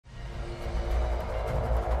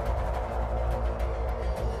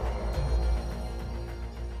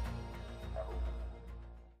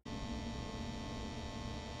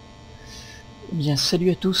Bien, salut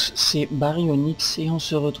à tous, c'est Barry Onyx et on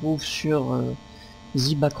se retrouve sur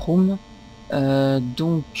The Backroom,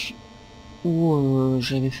 donc où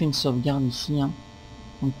j'avais fait une sauvegarde ici, hein.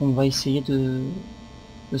 Donc on va essayer de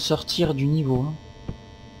sortir du niveau, hein,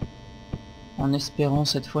 en espérant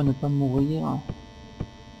cette fois ne pas mourir.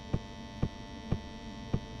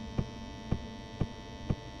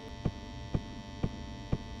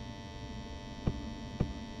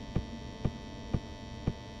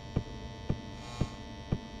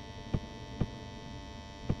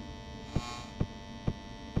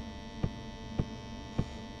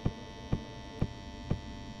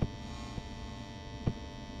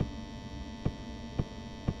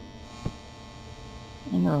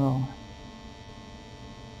 Alors,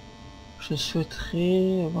 je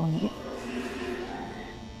souhaiterais avoir une...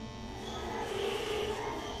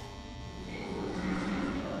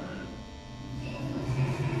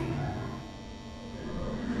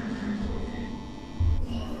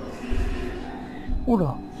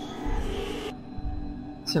 Oula,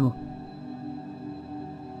 c'est bon.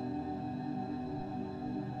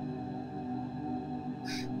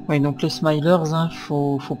 Oui, donc les smilers, hein,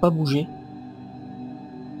 faut pas bouger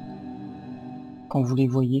quand vous les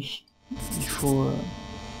voyez.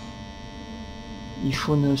 Il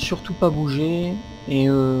faut ne surtout pas bouger et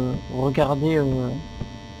regarder,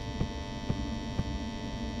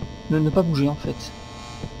 ne pas bouger en fait,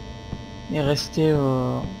 et rester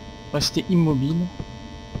immobile.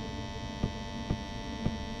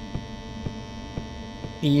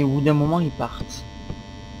 Et au bout d'un moment ils partent.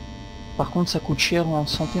 Par contre ça coûte cher en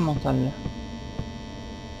santé mentale.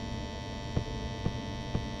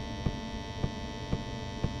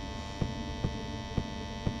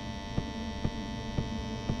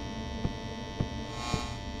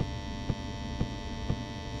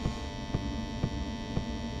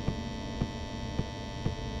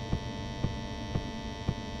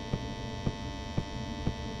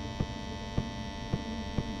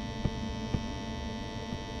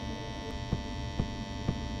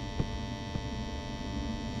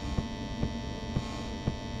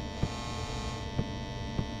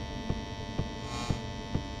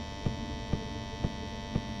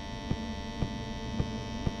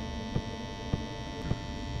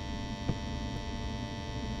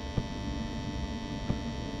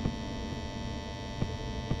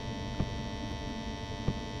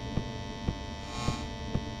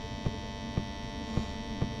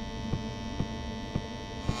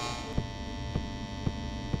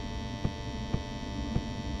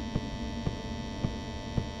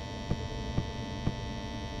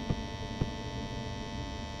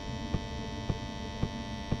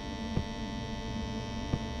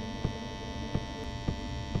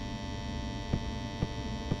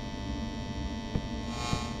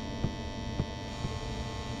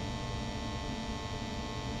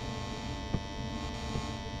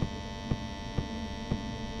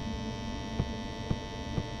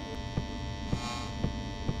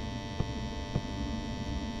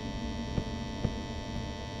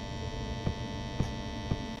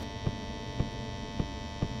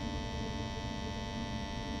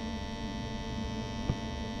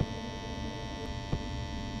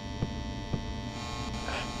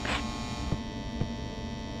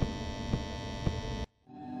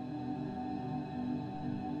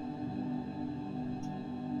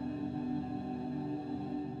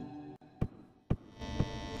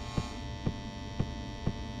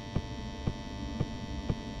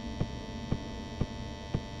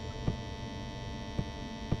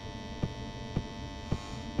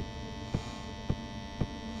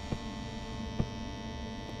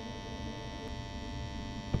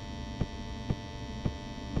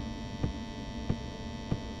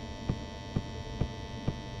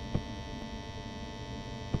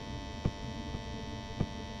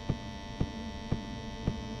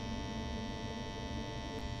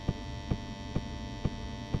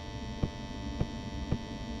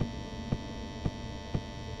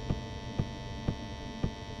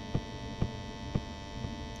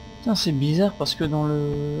 C'est bizarre parce que dans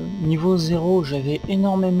le niveau 0 j'avais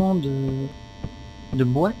énormément de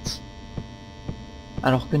boîtes,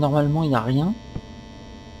 alors que normalement il n'y a rien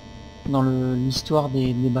dans l'histoire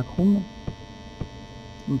des backrooms.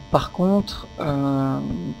 Par contre,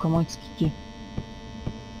 comment expliquer,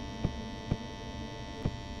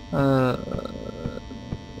 euh,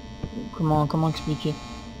 comment expliquer,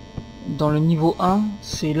 dans le niveau 1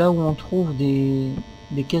 c'est là où on trouve des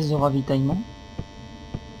caisses de ravitaillement.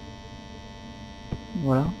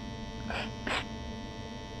 Voilà.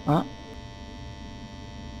 Hein?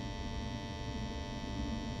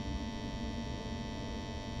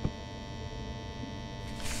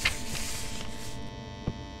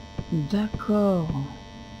 D'accord.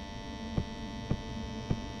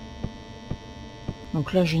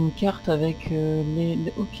 Donc là j'ai une carte avec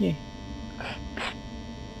Ok.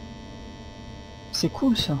 C'est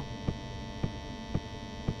cool ça.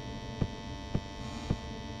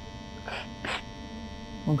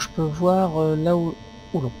 Donc je peux voir là où...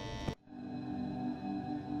 Oula.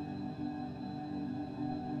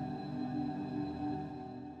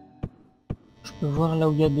 Je peux voir là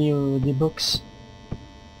où il y a des box.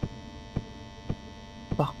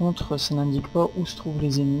 Par contre ça n'indique pas où se trouvent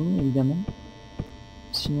les ennemis évidemment.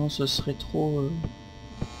 Sinon ce serait trop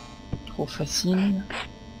facile.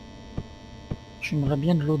 J'aimerais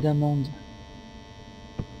bien de l'eau d'amande.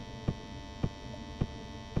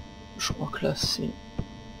 Je crois que là c'est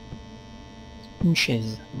une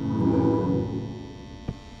chaise.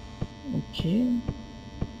 Ok.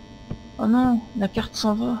 Oh non, la carte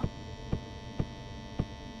s'en va.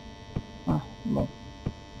 Ah, bon.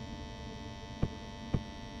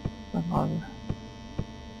 Pas grave.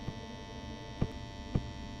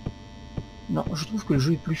 Non, je trouve que le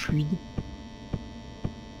jeu est plus fluide.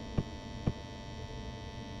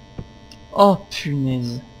 Oh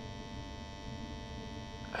punaise.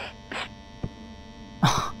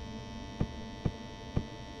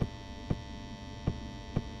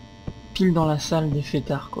 Pile dans la salle des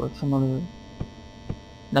fêtards quoi, enfin dans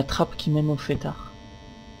la trappe qui mène au fêtard.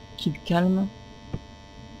 Keep calm.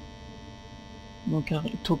 Donc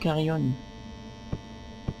Tokarion.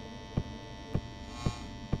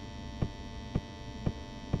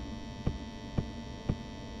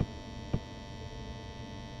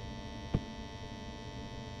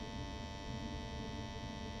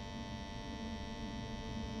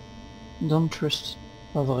 Don't trust.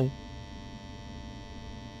 Pas vrai.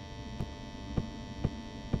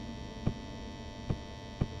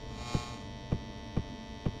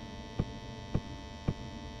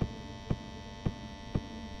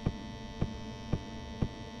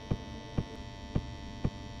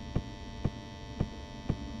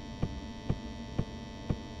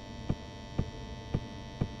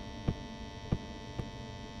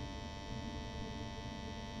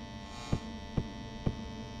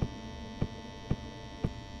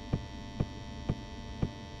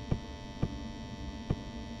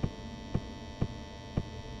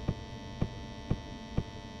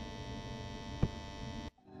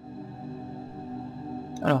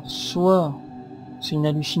 Alors, soit c'est une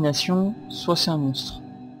hallucination, soit c'est un monstre.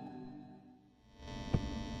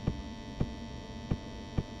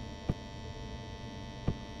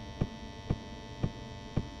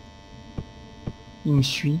 Il me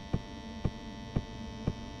suit.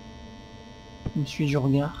 Il me suit du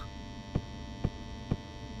regard.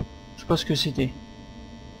 Je sais pas ce que c'était.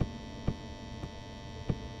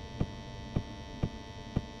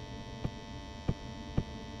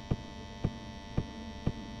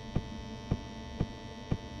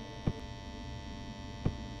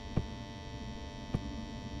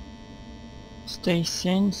 Stay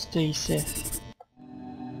sane, stay safe.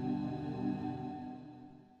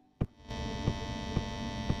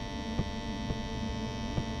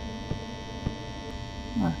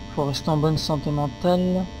 Ouais, faut rester en bonne santé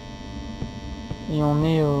mentale. Et on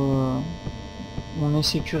est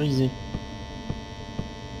sécurisé.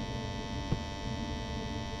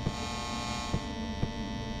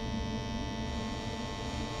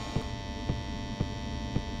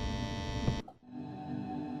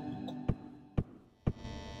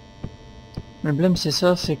 Le problème c'est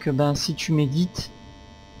ça, c'est que ben si tu médites,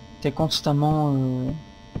 t'es constamment...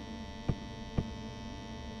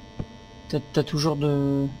 t'as toujours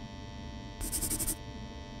de...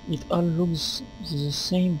 It all looks the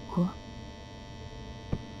same, quoi.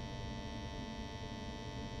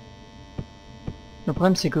 Le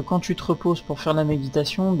problème c'est que quand tu te reposes pour faire la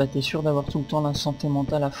méditation, bah t'es sûr d'avoir tout le temps la santé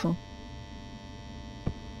mentale à fond.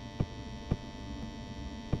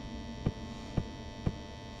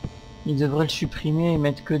 Il devrait le supprimer et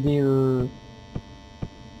mettre que des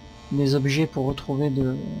objets pour retrouver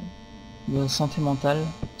de la santé mentale.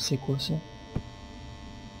 C'est quoi ça?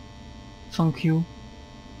 Thank you.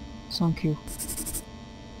 Thank you.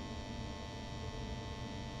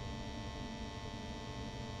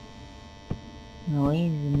 Oui,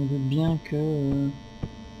 je me doute bien que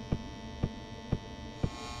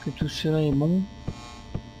tout cela est bon.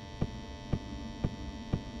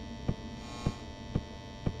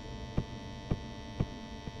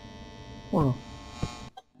 Oh là.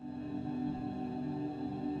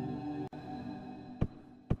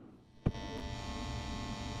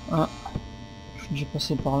 Ah, je suis déjà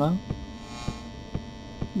passé par là.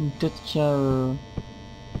 Peut-être qu'il y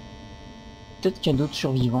a d'autres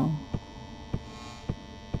survivants.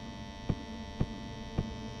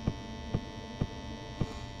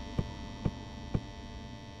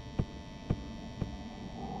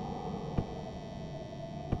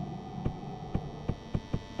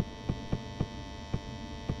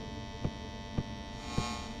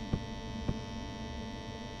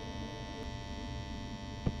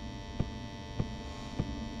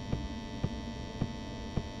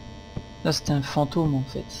 Là c'était un fantôme en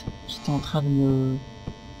fait, qui était en train de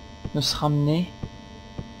me se ramener.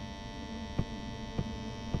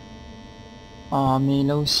 Ah mais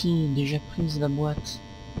là aussi, déjà prise la boîte.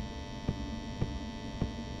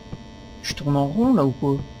 Je tourne en rond là ou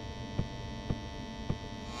quoi?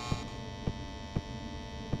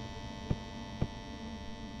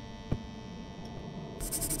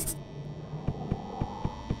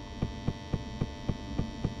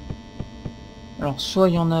 Alors soit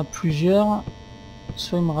il y en a plusieurs,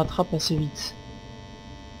 soit il me rattrape assez vite.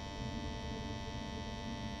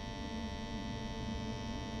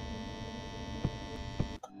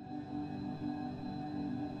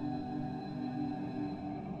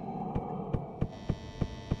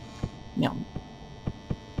 Merde.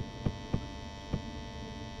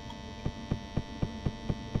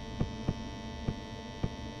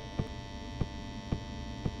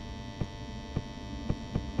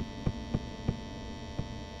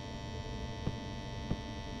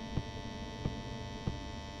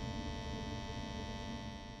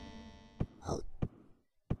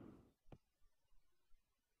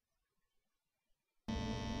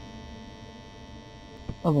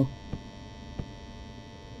 Ah bon.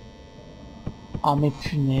 Oh mais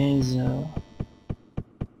punaise.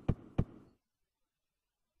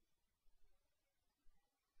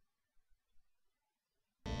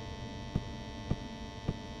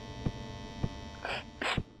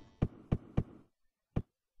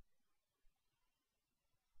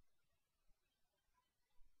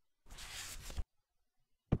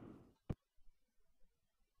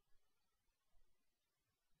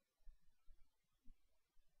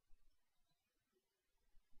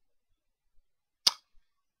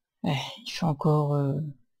 Il fait encore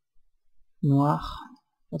noir.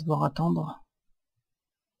 On va devoir attendre.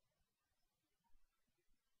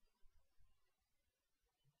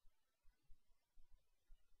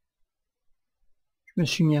 Je me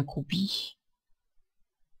suis mis accroupi.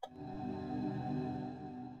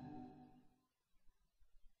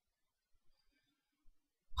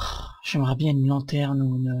 J'aimerais bien une lanterne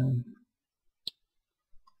ou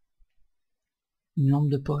une lampe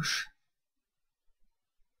de poche.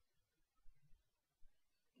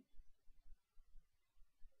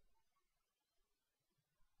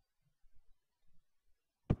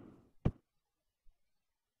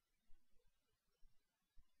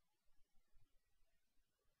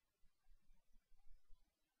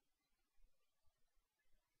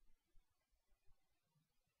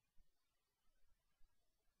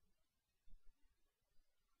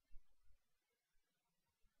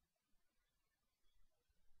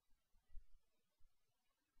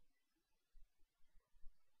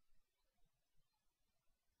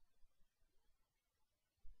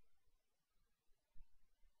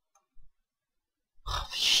 Oh,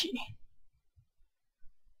 fais chier.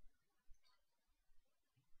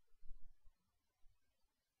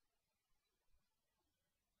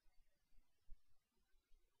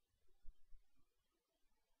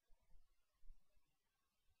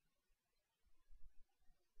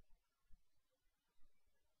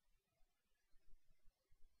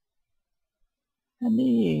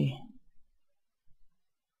 Allez.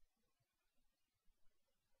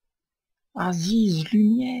 Aziz,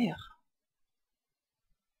 lumière.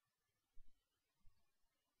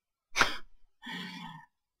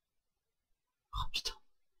 Oh putain.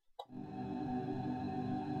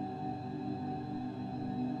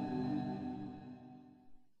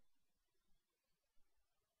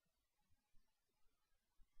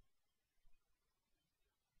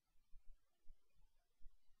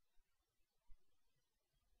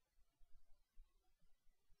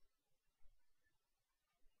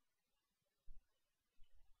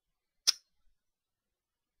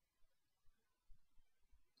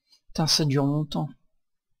 Putain, ça dure longtemps.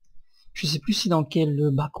 Je sais plus si dans quel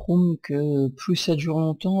backroom que plus ça dure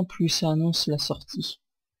longtemps, plus ça annonce la sortie.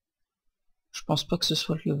 Je pense pas que ce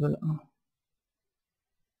soit le level 1.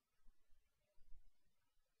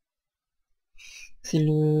 C'est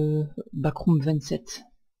le backroom 27.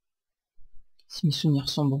 Si mes souvenirs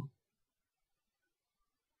sont bons.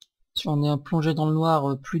 Si on est plongé dans le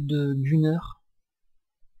noir plus d'une heure,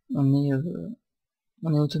 on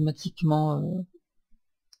est automatiquement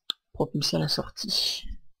propulsé à la sortie.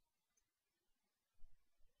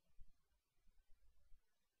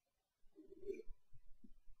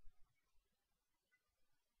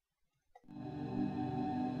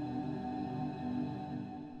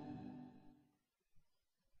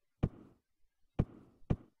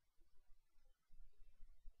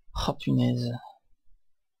 Oh punaise.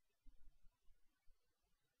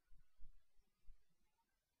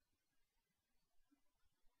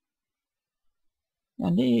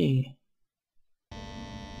 Allez.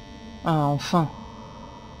 Ah, enfin.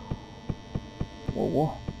 Wow,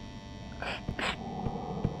 wow.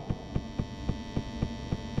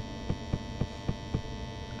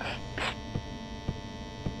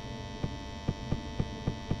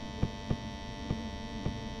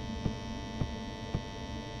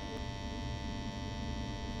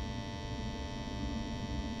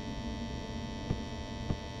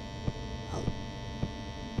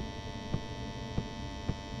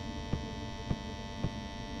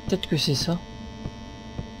 Peut-être que c'est ça.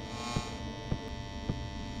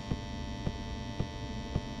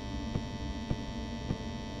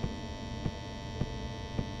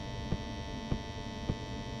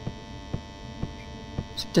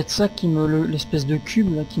 C'est peut-être ça qui me... l'espèce de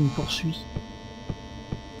cube là qui me poursuit.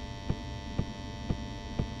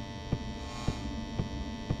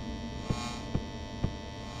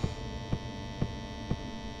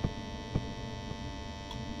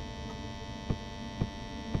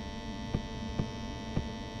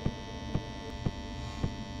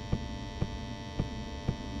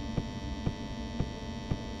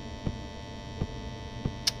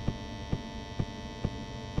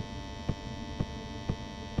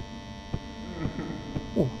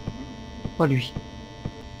 Oh, pas lui.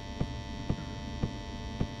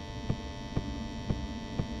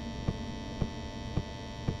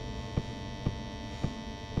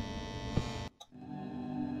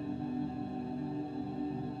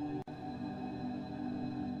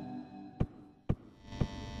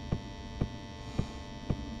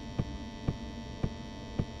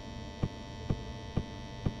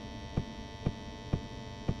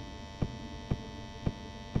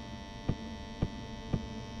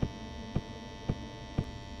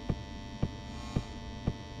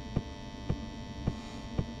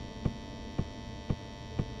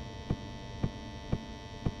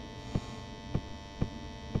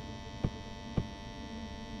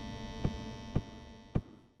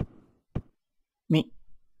 Mais...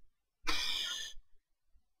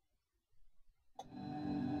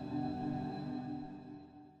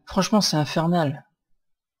 franchement, c'est infernal.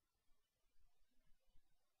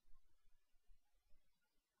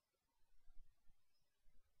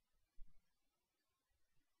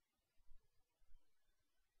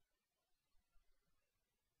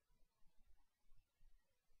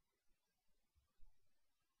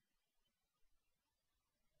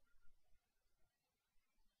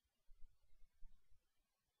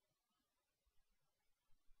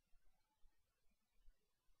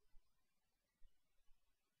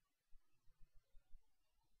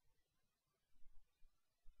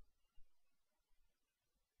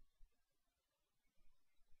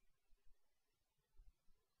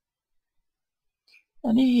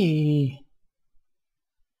 Allez.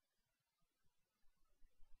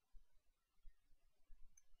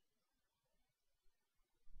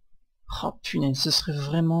 Oh punaise, ce serait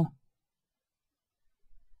vraiment...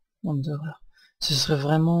 Monde d'horreur. Ce serait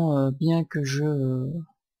vraiment bien que je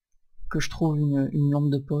trouve une lampe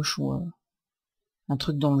de poche ou un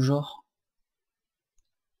truc dans le genre.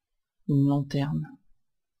 Une lanterne.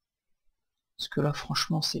 Parce que là,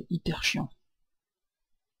 franchement, c'est hyper chiant.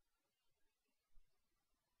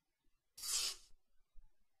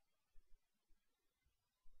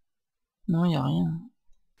 Non, y a rien.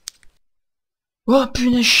 Oh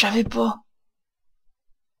punaise, je savais pas.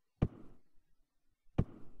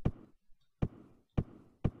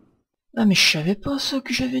 Ah mais je savais pas ça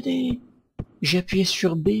que j'avais des... J'ai appuyé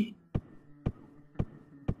sur B.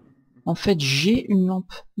 En fait, j'ai une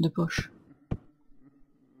lampe de poche.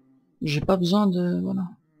 J'ai pas besoin de... voilà.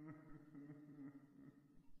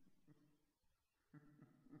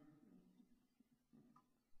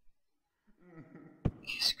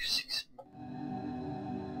 Qu'est-ce que c'est que ça?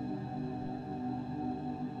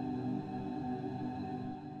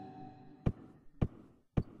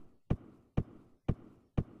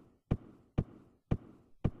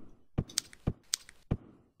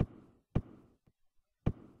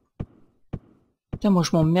 Putain, moi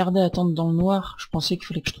je m'emmerdais à attendre dans le noir. Je pensais qu'il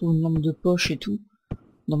fallait que je trouve une lampe de poche et tout.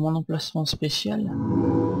 Dans mon emplacement spécial.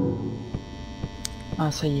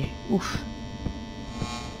 Ah ça y est, ouf.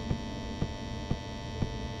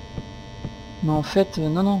 Mais en fait,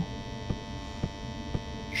 non non.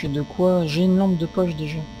 J'ai de quoi... J'ai une lampe de poche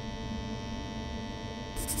déjà.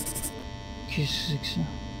 Qu'est-ce que c'est que ça?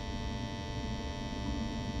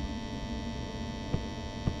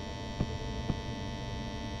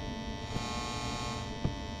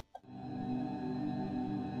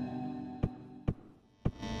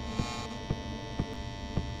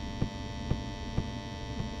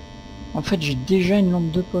 En fait, j'ai déjà une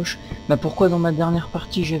lampe de poche. Bah pourquoi dans ma dernière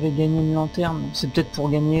partie j'avais gagné une lanterne? C'est peut-être pour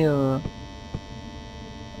gagner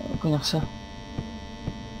connaître ça?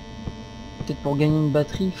 Peut-être pour gagner une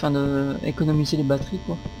batterie, enfin de économiser les batteries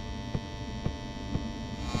quoi.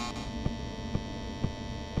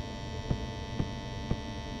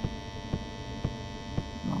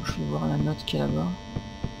 Alors je vais voir la note qu'il y a là-bas.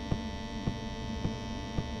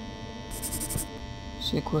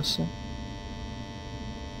 C'est quoi ça?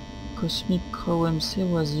 Cosmic Crow MC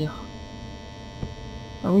Loisir.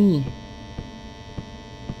 Ah oui.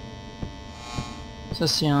 Ça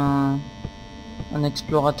c'est un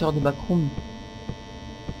explorateur des backrooms.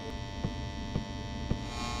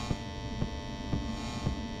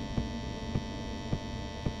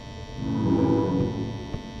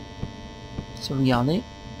 Sauvegarder.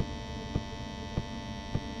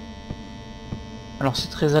 Alors c'est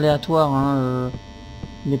très aléatoire hein,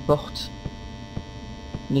 les portes.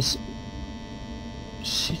 Les...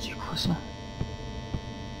 C'était quoi ça?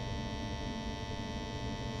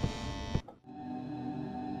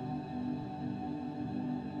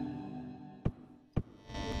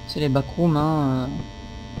 C'est les backrooms hein.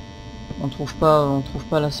 On trouve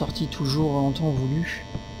pas la sortie toujours en temps voulu.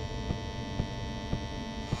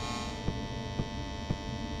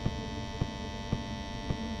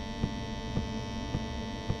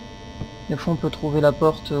 Des fois on peut trouver la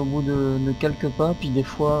porte au bout de quelques pas, puis des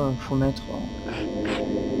fois faut mettre...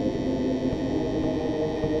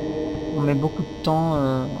 On met beaucoup de temps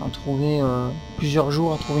à trouver, plusieurs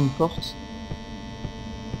jours à trouver une porte.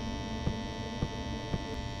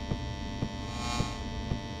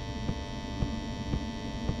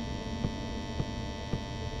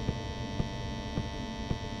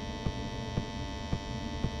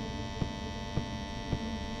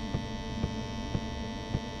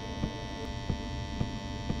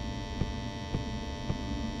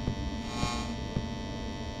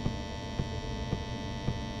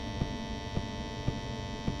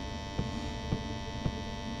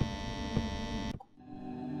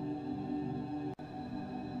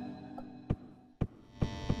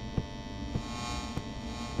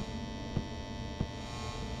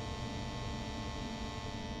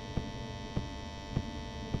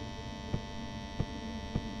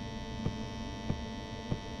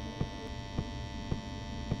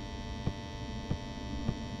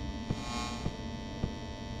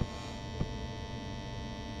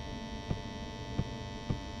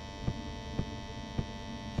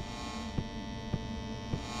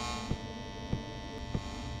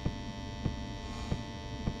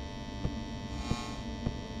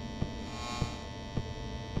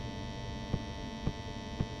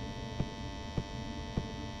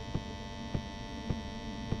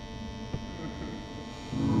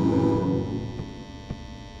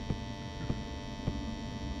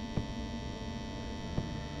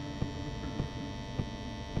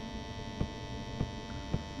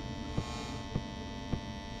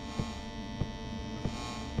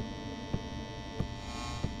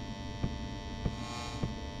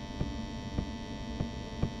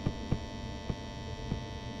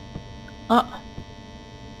 Ah!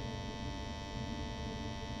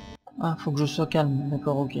 Ah, faut que je sois calme,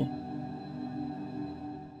 d'accord, ok.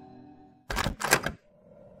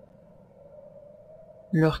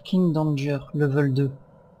 Lurking Danger, level 2.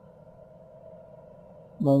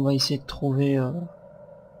 Bon, on va essayer de trouver... On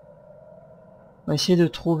va essayer de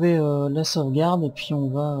trouver la sauvegarde, et puis on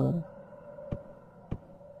va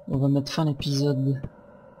mettre fin à l'épisode.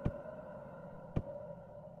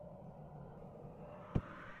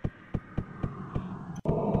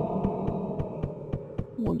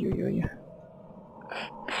 Oi, oi, oi.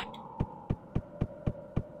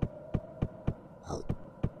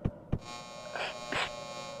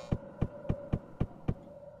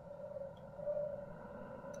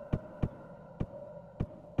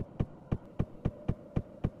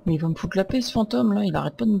 Mais il va me foutre la paix ce fantôme là, il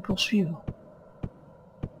arrête pas de me poursuivre.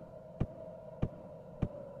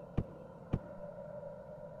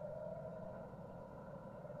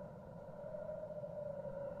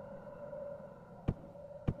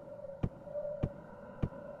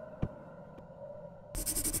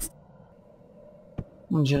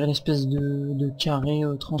 On dirait l'espèce de carré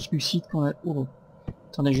translucide qu'on a... Oh.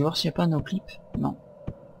 Attendez, je vais voir s'il n'y a pas un no-clip. Non.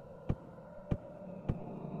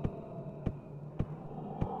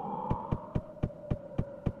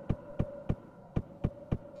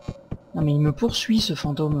 Non mais il me poursuit ce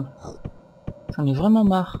fantôme. J'en ai vraiment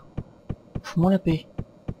marre. Fous-moi la paix.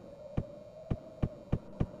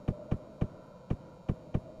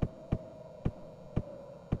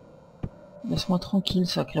 Laisse-moi tranquille,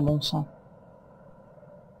 sacré bon sang.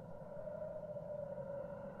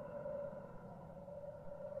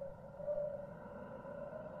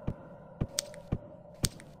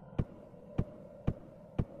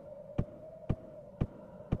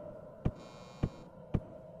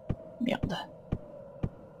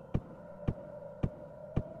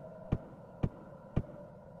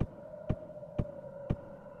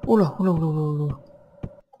 Oh là, oh là, oh là, oh là, oh là.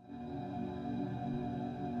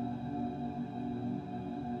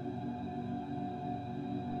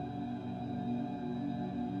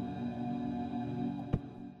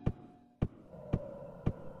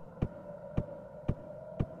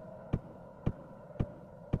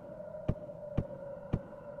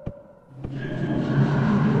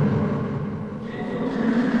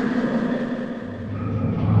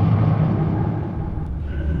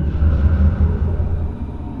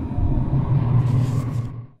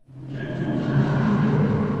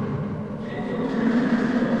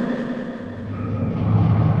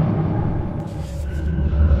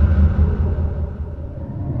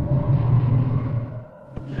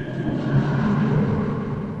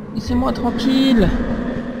 Laissez-moi tranquille.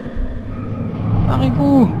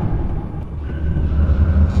 Arrêtez-vous.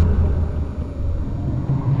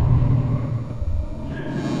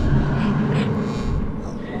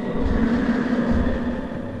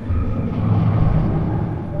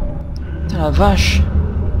 Putain, la vache.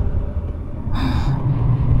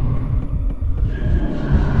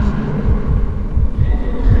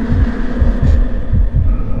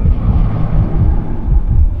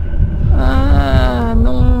 Ah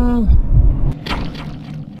non.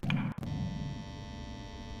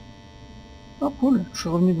 Oh cool, je suis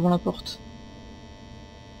revenu devant la porte.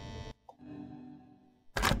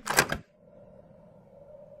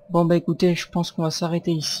 Bon bah écoutez, je pense qu'on va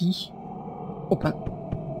s'arrêter ici. Oh putain.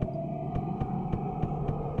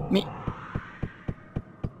 Mais...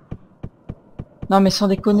 Non mais sans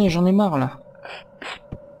déconner, j'en ai marre là.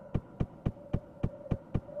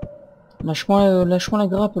 Lâche-moi la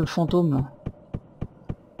grappe, le fantôme là.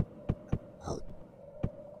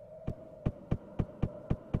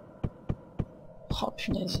 Oh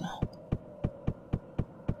punaise.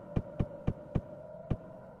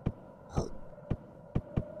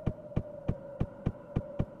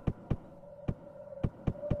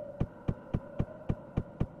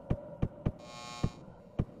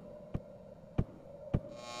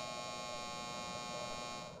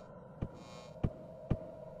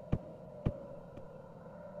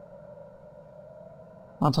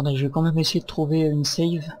 Attendez, je vais quand même essayer de trouver une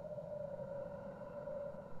save.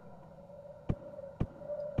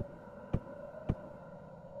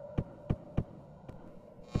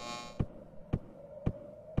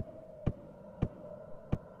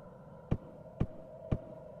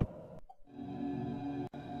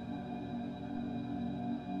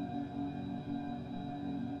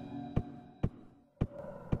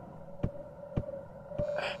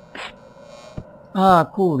 Ah,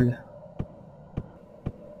 cool.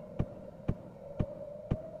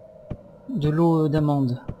 De l'eau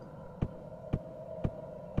d'amande.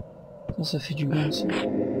 Ça fait du bien, ça.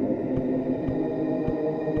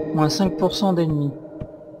 Moins 5% d'ennemis.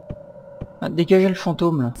 Ah, dégagez le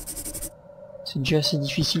fantôme, là. C'est déjà assez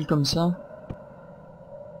difficile comme ça.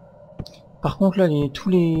 Par contre, là, tous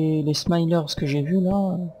les smilers que j'ai vus,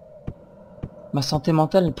 là... Ma santé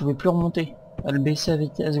mentale, elle pouvait plus remonter. Elle baissait à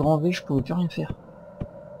vitesse grand V, je pouvais plus rien faire.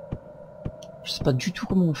 Je sais pas du tout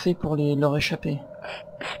comment on fait pour leur échapper.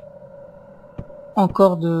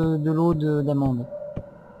 Encore de l'eau d'amande.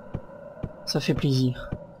 Ça fait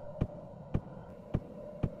plaisir.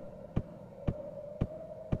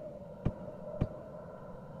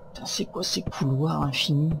 Putain, c'est quoi ces couloirs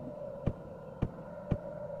infinis?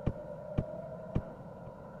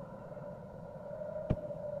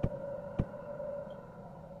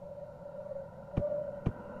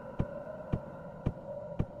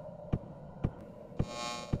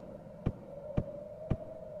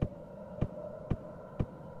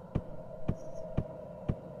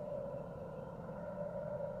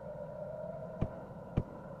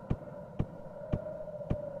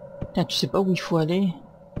 Putain, tu sais pas où il faut aller?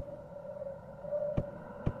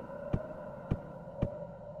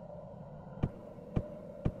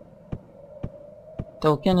 T'as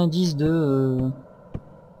aucun indice de...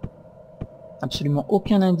 Absolument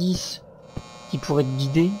aucun indice qui pourrait te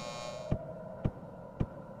guider.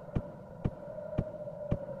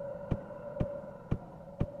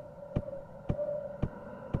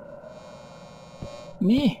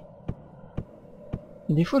 Mais...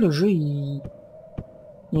 Des fois le jeu il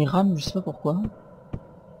rame, je sais pas pourquoi.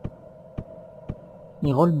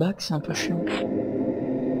 Il roll back, c'est un peu chiant.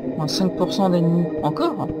 Moins 5% d'ennemis.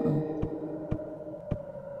 Encore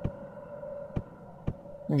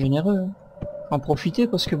généreux, hein. Faut en profiter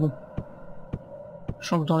parce que bon. Je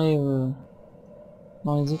sens que dans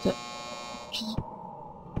les états...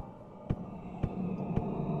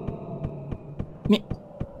 Mais...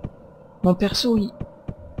 Mon perso, il...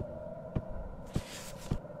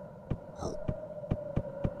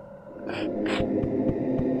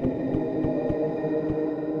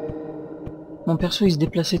 Mon perso il se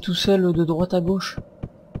déplaçait tout seul de droite à gauche.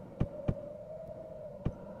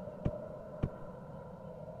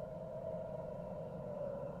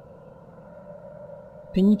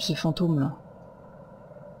 Pénible ces fantômes là.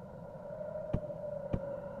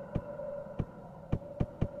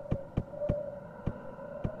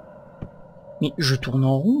 Mais je tourne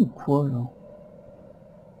en rond ou quoi là?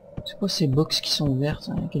 C'est quoi ces box qui sont ouvertes?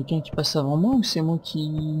 Il y a quelqu'un qui passe avant moi ou c'est moi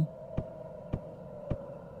qui...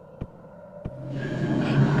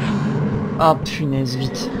 Ah punaise,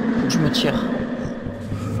 vite. Faut que je me tire.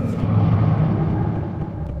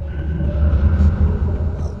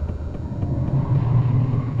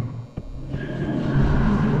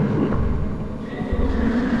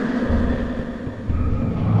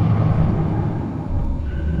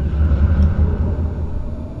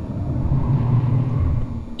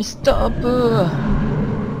 Stop!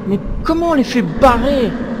 Mais comment on les fait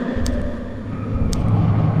barrer?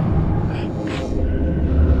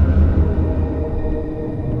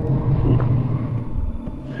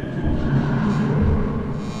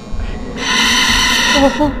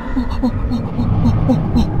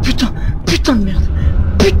 Putain! Putain de merde!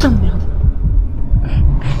 Putain de merde!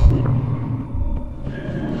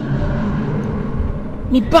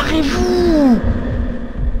 Mais barrez-vous!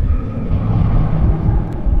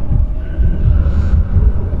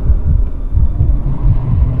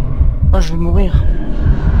 Oh, je vais mourir.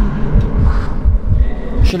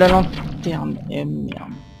 J'ai la lanterne. Eh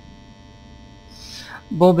merde.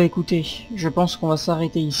 Bon bah écoutez, je pense qu'on va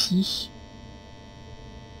s'arrêter ici.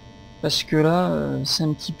 Parce que là, c'est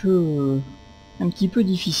un petit peu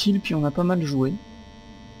difficile, puis on a pas mal joué.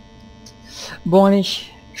 Bon allez,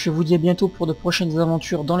 je vous dis à bientôt pour de prochaines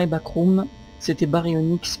aventures dans les backrooms. C'était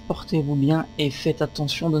Backroom LP, portez-vous bien et faites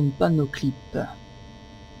attention de ne pas nos clips.